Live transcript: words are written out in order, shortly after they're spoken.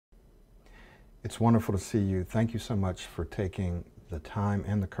It's wonderful to see you. Thank you so much for taking the time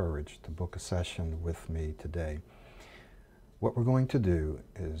and the courage to book a session with me today. What we're going to do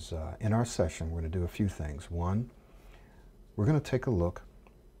is, in our session, we're going to do a few things. One, we're going to take a look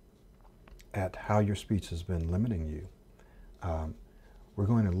at how your speech has been limiting you. We're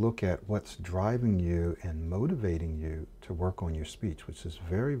going to look at what's driving you and motivating you to work on your speech, which is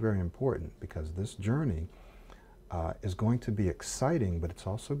very, very important because this journey is going to be exciting, but it's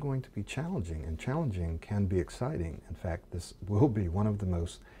also going to be challenging, and challenging can be exciting. In fact, this will be one of the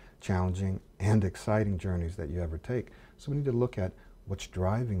most challenging and exciting journeys that you ever take. So we need to look at what's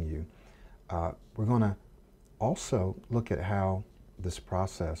driving you. We're going to also look at how this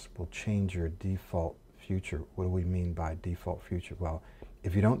process will change your default future. What do we mean by default future? Well,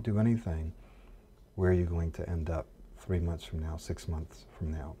 if you don't do anything, where are you going to end up 3 months from now, 6 months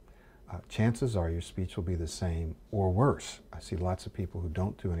from now? Chances are your speech will be the same or worse. I see lots of people who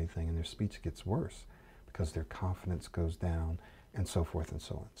don't do anything and their speech gets worse because their confidence goes down and so forth and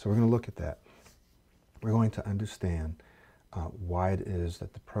so on. So we're going to look at that. We're going to understand why it is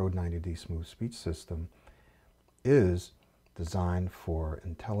that the Pro 90D Smooth Speech System is designed for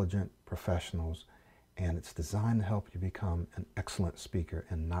intelligent professionals, and it's designed to help you become an excellent speaker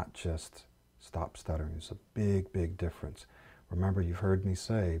and not just stop stuttering. It's a big, big difference. Remember, you've heard me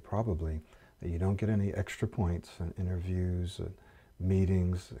say probably that you don't get any extra points in interviews,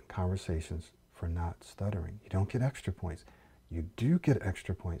 meetings, conversations for not stuttering. You don't get extra points. You do get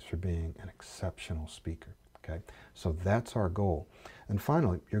extra points for being an exceptional speaker. Okay, so that's our goal. And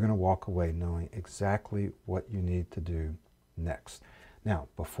finally, you're going to walk away knowing exactly what you need to do next. Now,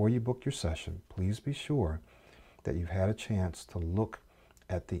 before you book your session, please be sure that you've had a chance to look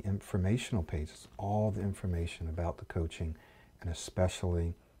at the informational pages, all the information about the coaching, and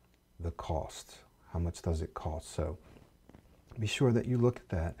especially the cost. How much does it cost? So be sure that you look at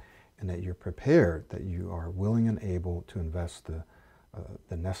that and that you're prepared, that you are willing and able to invest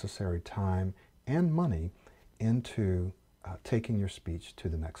the necessary time and money into taking your speech to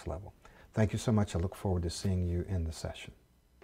the next level. Thank you so much. I look forward to seeing you in the session.